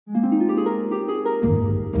You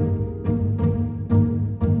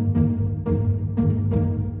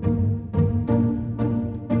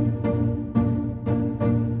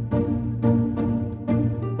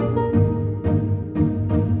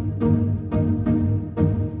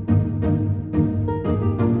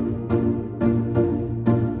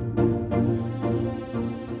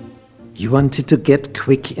wanted to get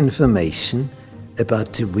quick information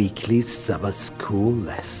about the weekly Sabbath school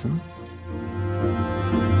lesson?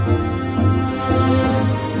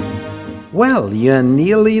 Well, you're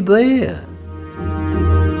nearly there.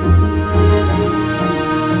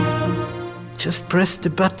 Just press the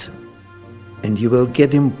button and you will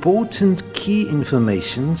get important key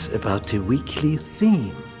informations about the weekly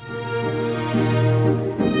theme.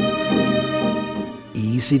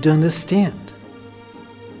 Easy to understand.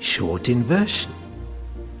 Short in version.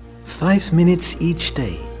 5 minutes each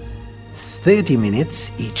day, 30 minutes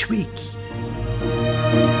each week.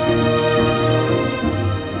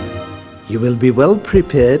 You will be well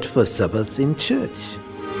prepared for Sabbath in church.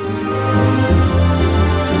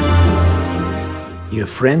 Your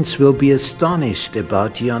friends will be astonished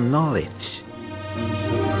about your knowledge.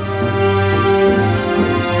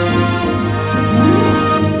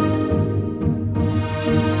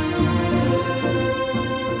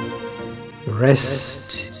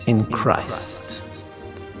 Rest in Christ.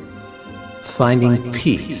 Finding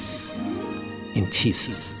peace in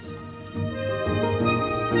Jesus.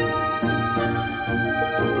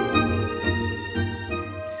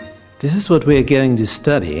 This is what we are going to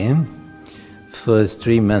study for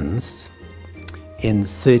 3 months in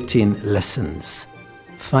 13 lessons,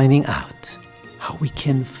 finding out how we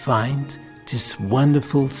can find this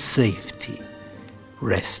wonderful safety,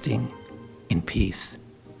 resting in peace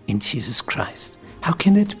in Jesus Christ. How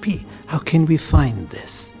can it be? How can we find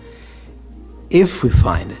this? If we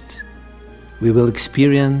find it, we will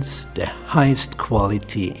experience the highest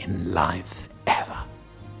quality in life ever.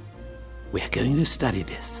 We are going to study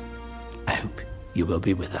this. I hope you will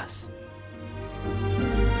be with us.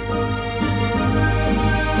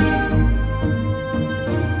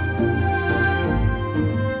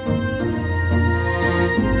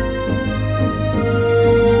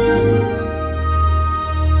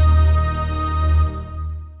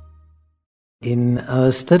 In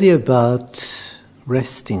our study about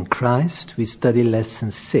rest in Christ, we study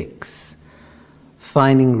lesson 6,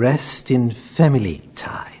 finding rest in family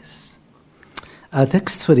ties. Our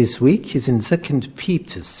text for this week is in 2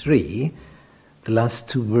 Peter 3, the last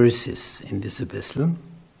 2 verses in this epistle,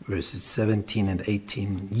 verses 17 and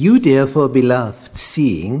 18. You therefore, beloved,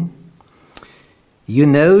 seeing you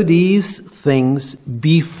know these things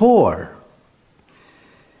before,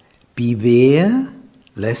 beware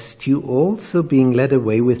lest you also, being led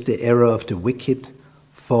away with the error of the wicked,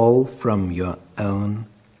 fall from your own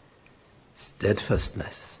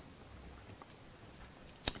steadfastness.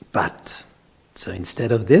 But, so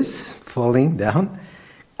instead of this, falling down,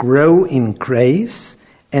 grow in grace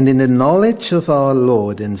and in the knowledge of our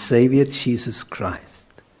Lord and Savior Jesus Christ.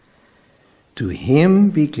 To him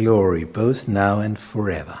be glory both now and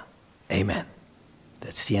forever. Amen.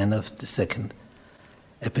 That's the end of the 2nd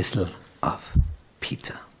epistle of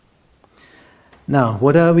Peter. Now,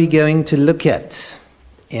 what are we going to look at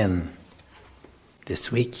in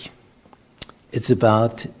this week? It's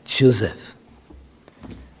about Joseph,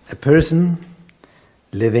 a person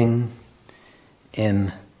living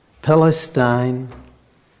in Palestine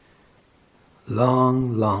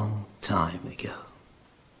long, long time ago.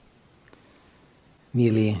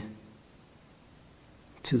 Nearly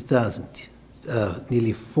 4,000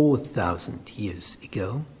 years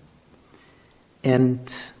ago.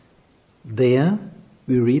 And there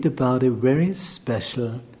we read about a very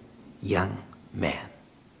special young man.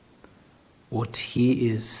 What he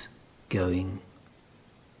is going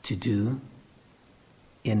to do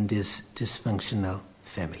in this dysfunctional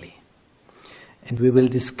family. And we will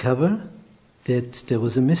discover that there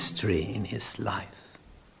was a mystery in his life,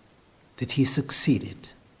 that he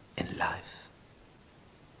succeeded in life.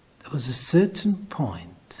 There was a certain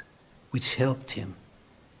point which helped him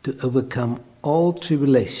to overcome all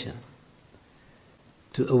tribulation,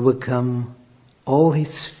 to overcome all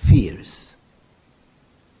his fears.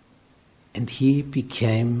 And he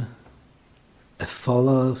became a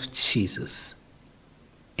follower of Jesus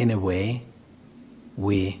in a way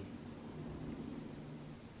we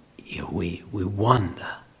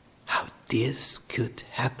wonder how this could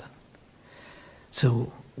happen.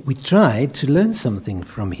 So we try to learn something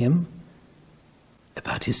from him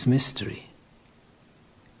about his mystery,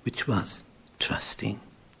 which was trusting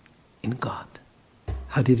in God.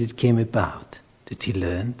 How did it came about that he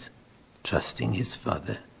learned trusting his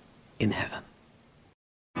father in heaven.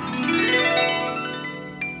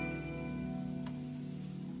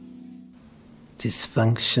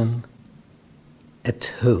 Dysfunction at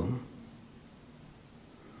home.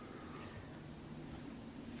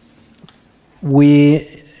 We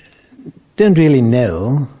don't really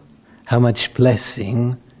know how much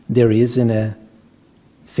blessing there is in a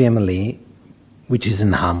family which is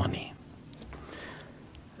in harmony.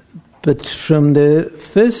 But from the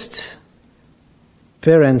first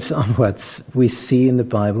parents onwards, we see in the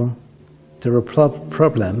Bible there are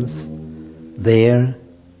problems there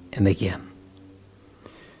and again.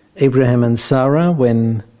 Abraham and Sarah,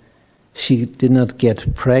 when she did not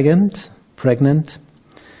get pregnant,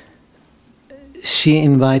 she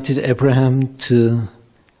invited Abraham to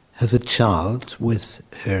have a child with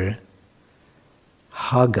her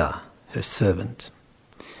Hagar, her servant,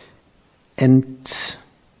 and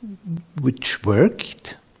which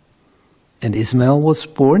worked, and Ishmael was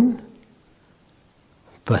born.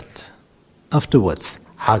 But afterwards,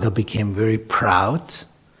 Hagar became very proud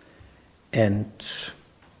and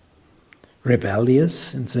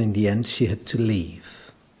rebellious, and so in the end she had to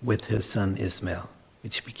leave with her son Ishmael,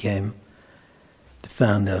 which became the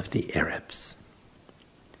founder of the Arabs.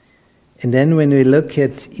 And then when we look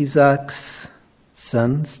at Isaac's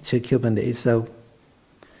sons, Jacob and Esau,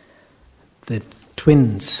 the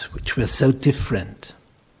twins, which were so different,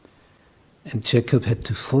 and Jacob had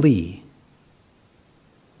to flee,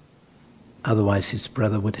 otherwise his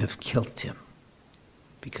brother would have killed him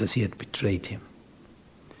because he had betrayed him.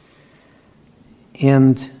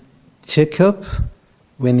 And Jacob,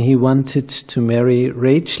 when he wanted to marry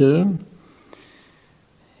Rachel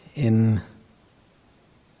in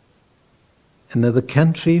another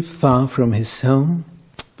country far from his home,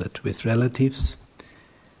 but with relatives,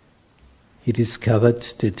 he discovered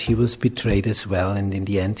that he was betrayed as well, and in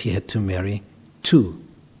the end he had to marry 2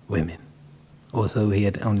 women, although he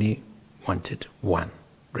had only wanted one,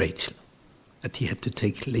 Rachel, but he had to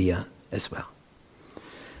take Leah as well.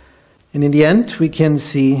 And in the end we can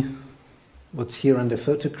see what's here on the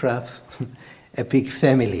photograph, a big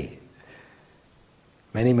family,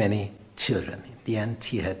 many children. In the end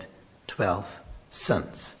he had 12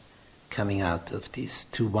 sons coming out of these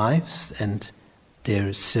 2 wives and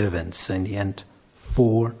their servants. So in the end,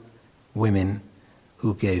 4 women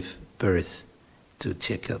who gave birth to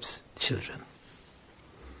Jacob's children.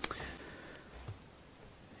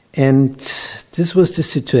 And this was the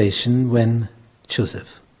situation when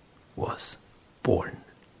Joseph was born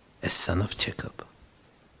as son of Jacob.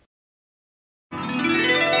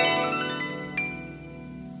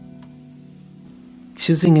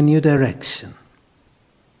 Choosing a new direction.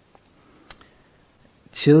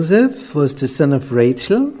 Joseph was the son of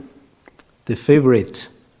Rachel, the favorite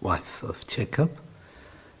wife of Jacob.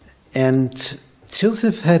 And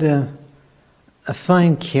Joseph had a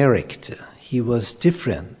fine character. He was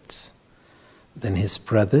different than his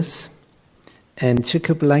brothers. And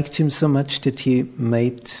Jacob liked him so much that he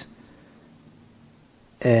made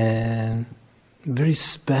a very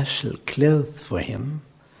special cloth for him,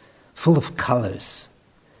 full of colors.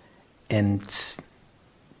 And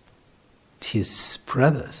his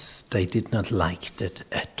brothers, they did not like that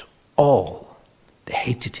at all. They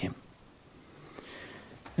hated him.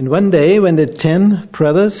 And one day, when the 10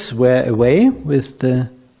 brothers were away with the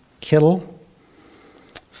cattle,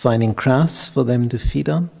 finding grass for them to feed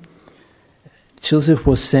on, Joseph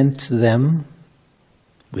was sent to them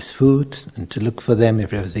with food and to look for them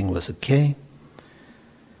if everything was okay.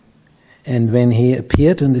 And when he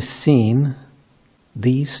appeared on the scene,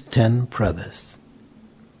 these 10 brothers,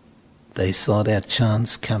 they saw their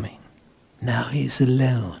chance coming. Now he's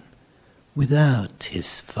alone, without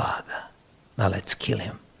his father. Now let's kill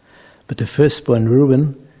him. But the firstborn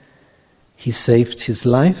Reuben, he saved his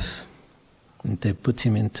life, and they put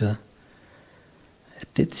him into a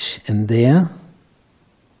ditch, and there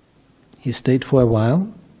he stayed for a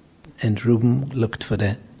while, and Reuben looked for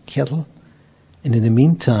the cattle. And in the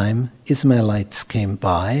meantime, Ishmaelites came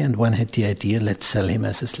by, and one had the idea, let's sell him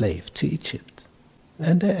as a slave to Egypt.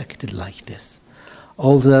 And they acted like this.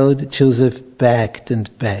 Although Joseph begged and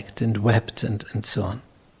wept and so on,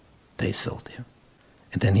 they sold him.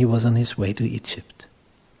 And then he was on his way to Egypt.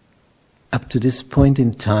 Up to this point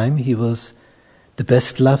in time, he was the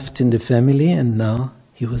best loved in the family, and now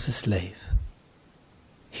he was a slave.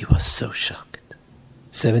 He was so shocked,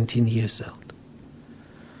 17 years old.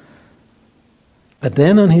 But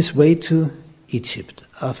then on his way to Egypt,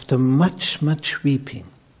 after much weeping,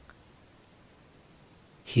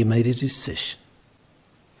 he made a decision.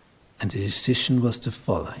 And the decision was the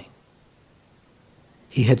following.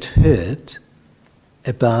 He had heard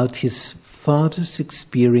about his father's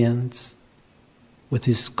experience with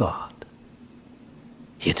his God.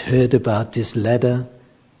 He had heard about this ladder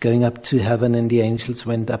going up to heaven, and the angels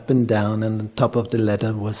went up and down, and on top of the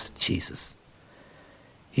ladder was Jesus.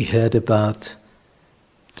 He heard about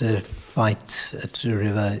the fight at the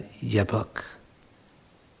river Jabbok,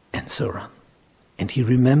 and so on. And he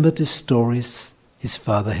remembered the stories his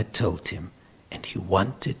father had told him, and he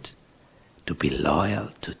wanted to be loyal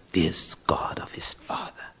to this God of his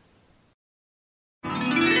father.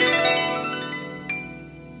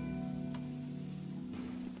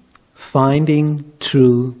 Finding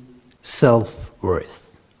true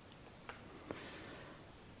self-worth.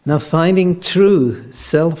 Now, finding true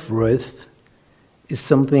self-worth is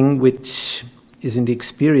something which is in the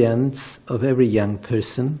experience of every young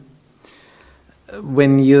person.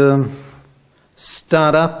 When you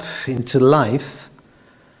start up into life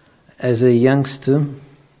as a youngster,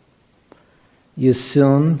 you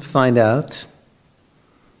soon find out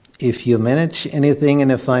if you manage anything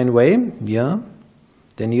in a fine way,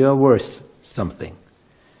 then you are worth something.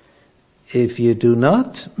 If you do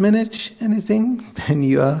not manage anything, then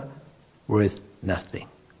you are worth nothing.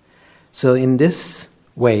 So in this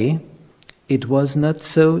way, it was not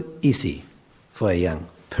so easy for a young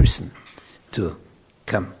person to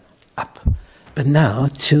come up. But now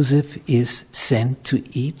Joseph is sent to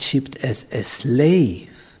Egypt as a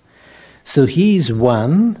slave. So he is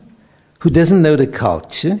one who doesn't know the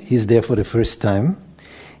culture. He's there for the first time.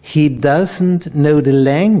 He doesn't know the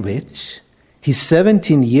language. He's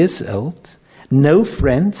 17 years old, no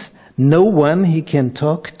friends, no one he can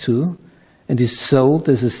talk to, and is sold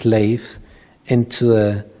as a slave into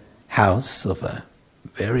a house of a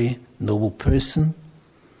very noble person,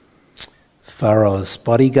 Pharaoh's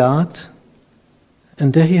bodyguard,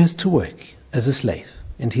 and there he has to work as a slave,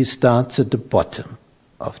 and he starts at the bottom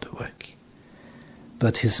of the work.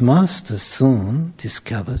 But his master soon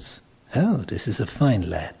discovers, oh, this is a fine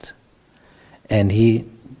lad, and he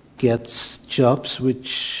gets jobs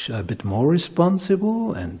which are a bit more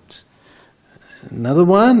responsible, and another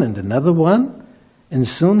one, and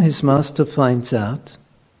soon his master finds out,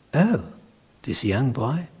 oh, this young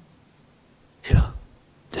boy, yeah,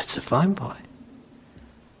 that's a fine boy.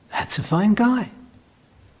 That's a fine guy.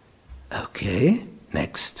 Okay,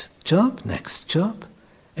 next job,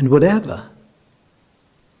 and whatever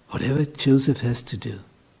Joseph has to do,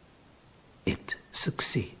 it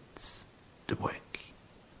succeeds, the work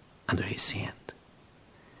under his hand.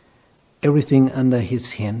 Everything under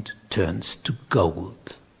his hand turns to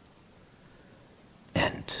gold.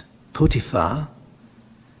 And Potiphar,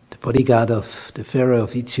 the bodyguard of the Pharaoh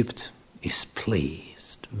of Egypt, is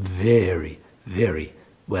pleased, very, very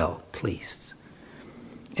well pleased.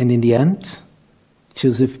 And in the end,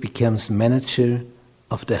 Joseph becomes manager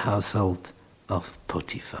of the household of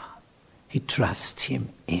Potiphar. He trusts him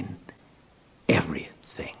in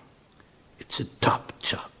everything. It's a top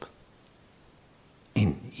job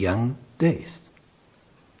in young days.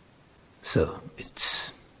 So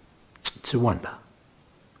it's a wonder,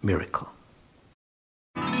 miracle.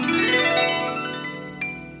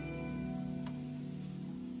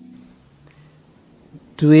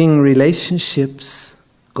 Doing relationships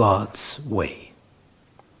God's way.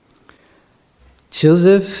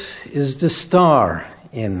 Joseph is the star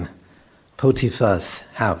in Potiphar's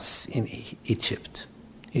house in Egypt.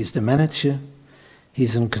 He's the manager,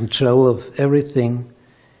 he's in control of everything,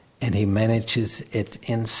 and he manages it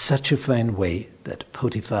in such a fine way that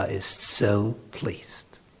Potiphar is so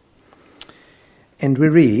pleased. And we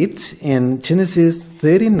read in Genesis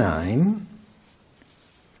 39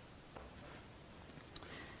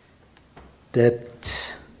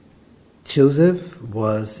 that Joseph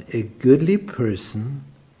was a goodly person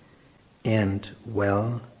and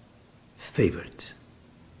well favored.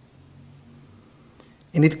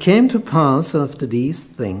 And it came to pass after these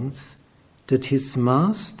things that his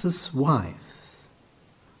master's wife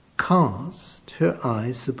cast her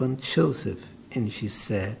eyes upon Joseph, and she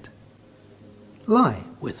said, "Lie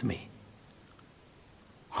with me."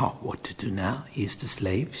 Oh, what to do now? He's the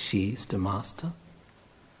slave, she is the master.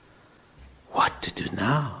 What to do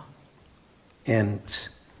now? And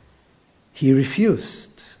he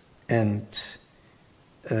refused. And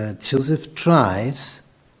Joseph tries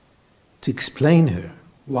to explain her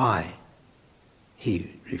why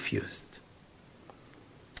he refused.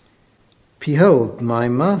 "Behold, my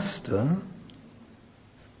master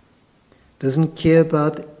doesn't care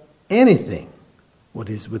about anything what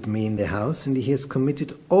is with me in the house, and he has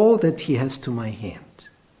committed all that he has to my hand.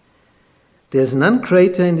 There's none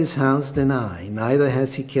greater in this house than I, neither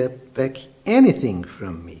has he kept back anything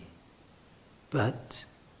from me. But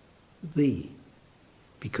thee,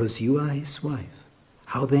 because you are his wife.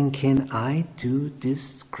 How then can I do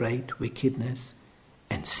this great wickedness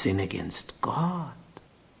and sin against God?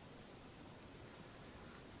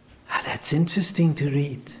 That's interesting to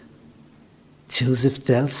read. Joseph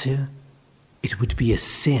tells her it would be a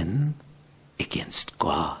sin against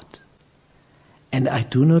God. And I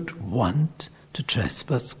do not want to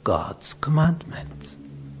trespass God's commandments.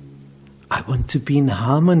 I want to be in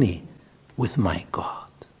harmony with my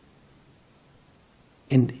God.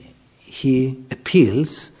 And he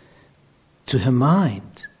appeals to her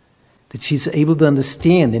mind, that she's able to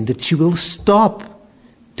understand and that she will stop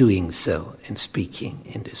doing so and speaking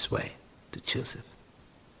in this way to Joseph.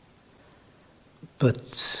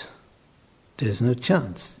 But there's no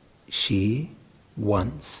chance. She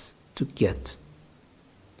wants to get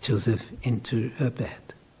Joseph into her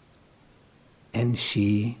bed. And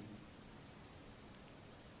she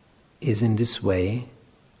is in this way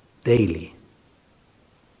daily.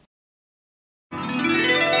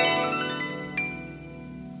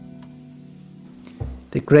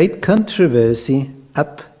 The great controversy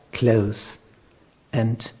up close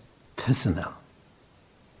and personal.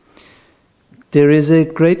 There is a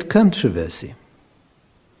great controversy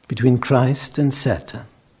between Christ and Satan.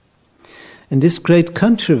 And this great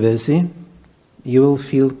controversy you will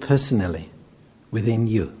feel personally within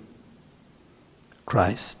you.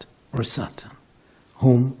 Christ or Satan?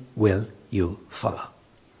 Whom will you follow?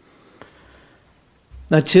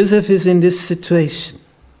 Now Joseph is in this situation.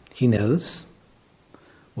 He knows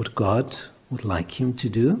what God would like him to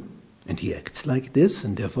do, and he acts like this,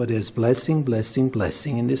 and therefore there's blessing, blessing,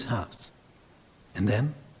 blessing in this house. And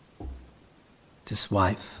then, this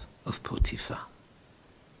wife of Potiphar,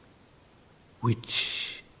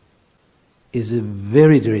 which is a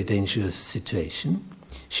very, very dangerous situation.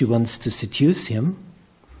 She wants to seduce him,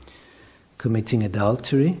 committing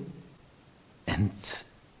adultery, and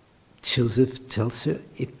Joseph tells her,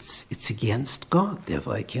 it's against God,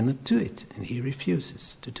 therefore I cannot do it. And he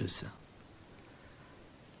refuses to do so.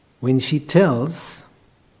 When she tells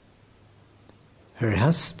her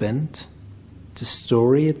husband the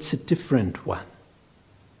story, it's a different one.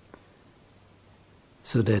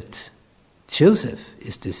 So that Joseph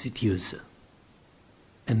is the seducer.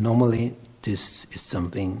 And normally this is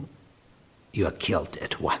something you are killed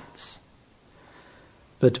at once.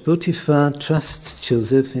 But Potiphar trusts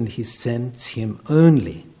Joseph and he sends him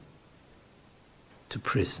only to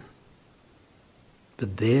prison.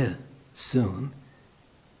 But there, soon,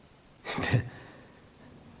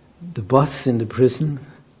 the boss in the prison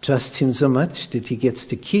trusts him so much that he gets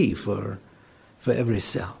the key for every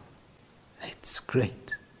cell. It's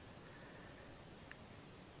great.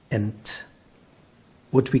 And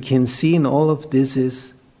what we can see in all of this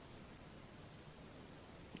is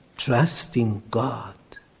trusting God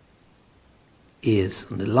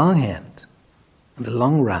is, on the long hand, on the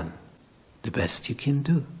long run, the best you can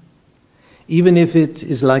do. Even if it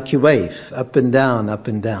is like a wave, up and down,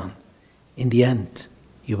 in the end,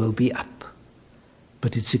 you will be up.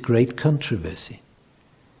 But it's a great controversy.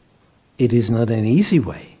 It is not an easy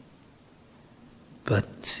way,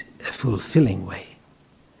 but a fulfilling way.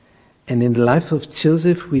 And in the life of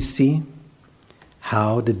Joseph, we see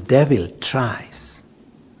how the devil tries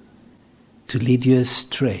to lead you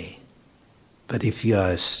astray. But if you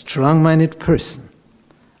are a strong-minded person,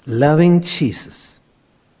 loving Jesus,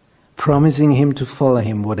 promising him to follow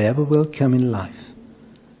him, whatever will come in life,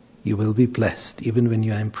 you will be blessed, even when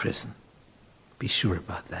you are in prison. Be sure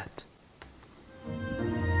about that.